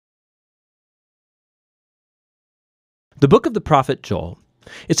The book of the prophet Joel.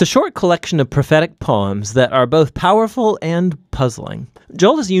 It's a short collection of prophetic poems that are both powerful and puzzling.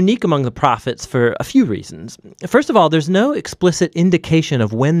 Joel is unique among the prophets for a few reasons. First of all, there's no explicit indication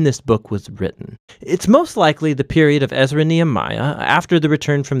of when this book was written. It's most likely the period of Ezra and Nehemiah, after the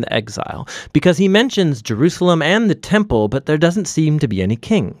return from the exile, because he mentions Jerusalem and the temple, but there doesn't seem to be any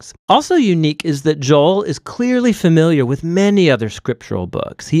kings. Also unique is that Joel is clearly familiar with many other scriptural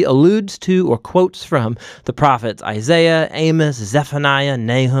books. He alludes to or quotes from the prophets Isaiah, Amos, Zephaniah,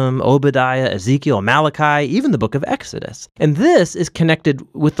 Nahum, Obadiah, Ezekiel, Malachi, even the book of Exodus. And this is connected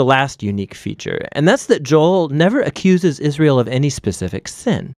with the last unique feature, and that's that Joel never accuses Israel of any specific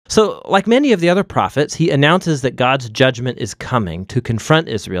sin. So, like many of the other prophets, he announces that God's judgment is coming to confront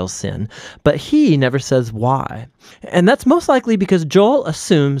Israel's sin, but he never says why. And that's most likely because Joel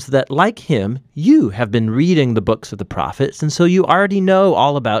assumes that, like him, you have been reading the books of the prophets, and so you already know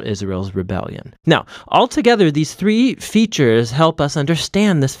all about Israel's rebellion. Now, altogether, these three features help us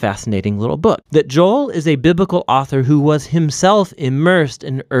understand this fascinating little book, that Joel is a biblical author who was himself immersed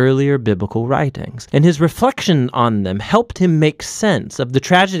in earlier biblical writings, and his reflection on them helped him make sense of the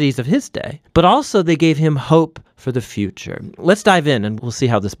tragedies of his day, but also they gave him hope for the future. Let's dive in and we'll see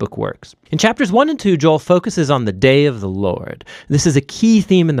how this book works. In chapters 1 and 2, Joel focuses on the day of the Lord. This is a key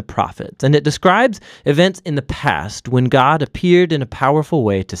theme in the prophets, and it describes events in the past when God appeared in a powerful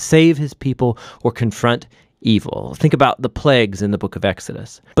way to save his people or confront evil. Think about the plagues in the book of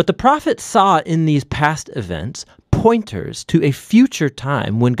Exodus. But the prophets saw in these past events pointers to a future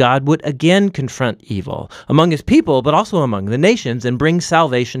time when God would again confront evil among his people, but also among the nations, and bring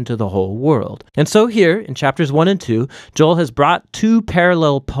salvation to the whole world. And so here, in chapters 1 and 2, Joel has brought two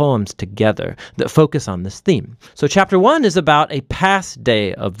parallel poems together that focus on this theme. So chapter 1 is about a past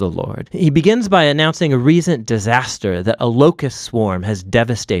day of the Lord. He begins by announcing a recent disaster that a locust swarm has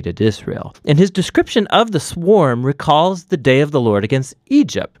devastated Israel. And his description of the swarm recalls the day of the Lord against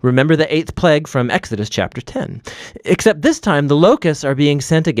Egypt. Remember the 8th plague from Exodus chapter 10. Except this time, the locusts are being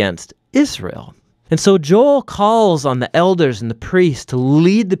sent against Israel. And so Joel calls on the elders and the priests to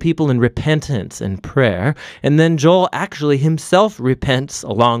lead the people in repentance and prayer, and then Joel actually himself repents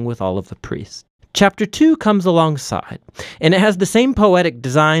along with all of the priests. Chapter 2 comes alongside, and it has the same poetic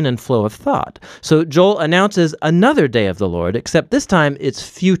design and flow of thought. So Joel announces another day of the Lord, except this time it's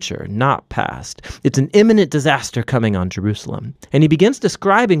future, not past. It's an imminent disaster coming on Jerusalem. And he begins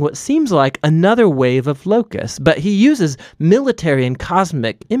describing what seems like another wave of locusts, but he uses military and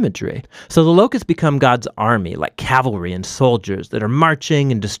cosmic imagery. So the locusts become God's army, like cavalry and soldiers that are marching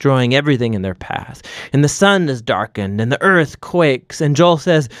and destroying everything in their path. And the sun is darkened, and the earth quakes, and Joel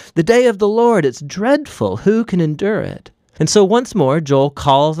says, "The day of the Lord, it's dreadful. Who can endure it?" And so once more, Joel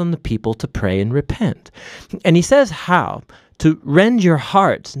calls on the people to pray and repent. And he says how? To rend your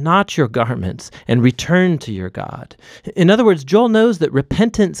hearts, not your garments, and return to your God. In other words, Joel knows that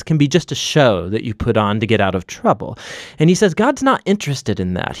repentance can be just a show that you put on to get out of trouble. And he says God's not interested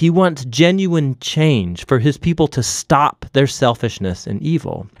in that. He wants genuine change for his people to stop their selfishness and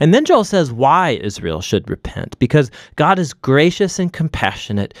evil. And then Joel says why Israel should repent, because God is gracious and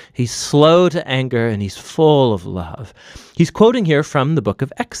compassionate. He's slow to anger, and he's full of love. He's quoting here from the book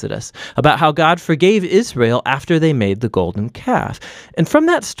of Exodus about how God forgave Israel after they made the golden calf. And from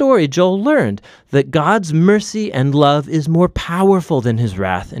that story, Joel learned that God's mercy and love is more powerful than his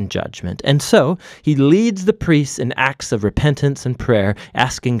wrath and judgment. And so he leads the priests in acts of repentance and prayer,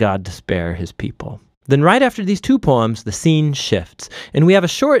 asking God to spare his people. Then right after these two poems, the scene shifts, and we have a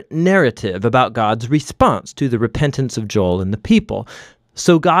short narrative about God's response to the repentance of Joel and the people.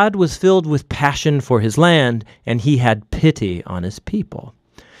 So God was filled with passion for his land, and he had pity on his people.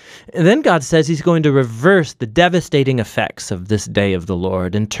 And then God says he's going to reverse the devastating effects of this day of the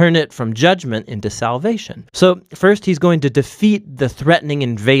Lord and turn it from judgment into salvation. So first he's going to defeat the threatening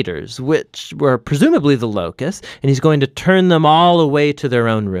invaders, which were presumably the locusts, and he's going to turn them all away to their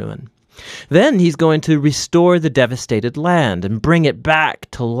own ruin. Then he's going to restore the devastated land and bring it back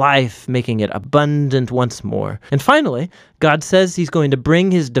to life, making it abundant once more. And finally, God says he's going to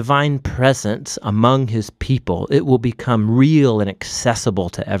bring his divine presence among his people. It will become real and accessible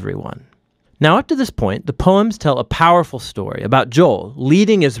to everyone. Now, up to this point, the poems tell a powerful story about Joel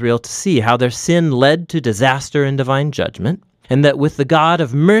leading Israel to see how their sin led to disaster and divine judgment, and that with the God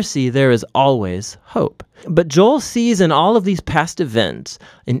of mercy there is always hope. But Joel sees in all of these past events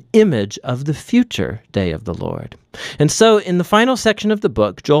an image of the future day of the Lord. And so in the final section of the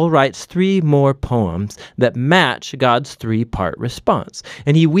book, Joel writes 3 more poems that match God's 3-part response.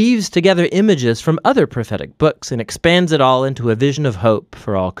 And he weaves together images from other prophetic books and expands it all into a vision of hope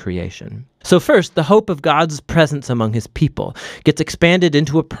for all creation. So first, the hope of God's presence among his people gets expanded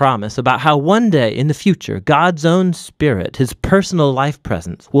into a promise about how one day in the future, God's own Spirit, his personal life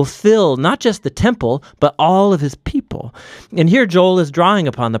presence, will fill not just the temple, but all of his people. And here Joel is drawing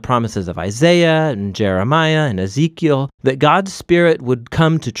upon the promises of Isaiah and Jeremiah and Ezekiel, that God's Spirit would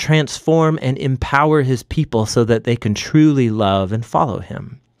come to transform and empower his people so that they can truly love and follow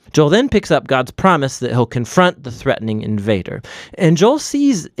him. Joel then picks up God's promise that he'll confront the threatening invader. And Joel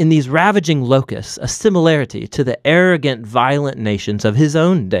sees in these ravaging locusts a similarity to the arrogant, violent nations of his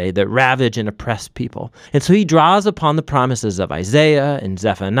own day that ravage and oppress people. And so he draws upon the promises of Isaiah and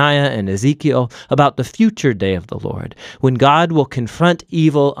Zephaniah and Ezekiel about the future day of the Lord, when God will confront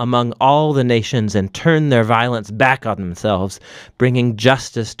evil among all the nations and turn their violence back on themselves, bringing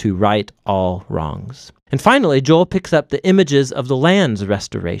justice to right all wrongs. And finally, Joel picks up the images of the land's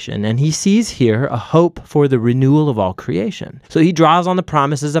restoration, and he sees here a hope for the renewal of all creation. So he draws on the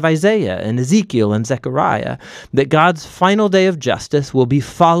promises of Isaiah and Ezekiel and Zechariah that God's final day of justice will be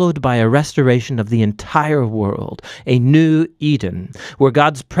followed by a restoration of the entire world, a new Eden, where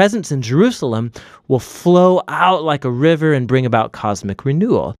God's presence in Jerusalem will flow out like a river and bring about cosmic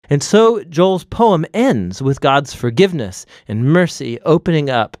renewal. And so Joel's poem ends with God's forgiveness and mercy opening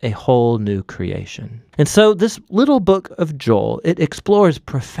up a whole new creation. And so this little book of Joel, it explores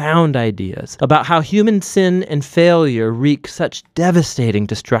profound ideas about how human sin and failure wreak such devastating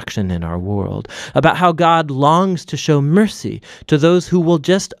destruction in our world, about how God longs to show mercy to those who will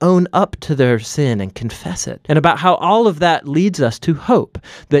just own up to their sin and confess it, and about how all of that leads us to hope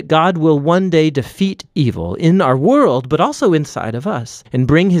that God will one day defeat evil in our world, but also inside of us, and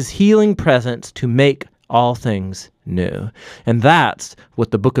bring his healing presence to make all things new. And that's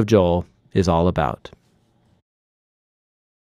what the book of Joel is all about.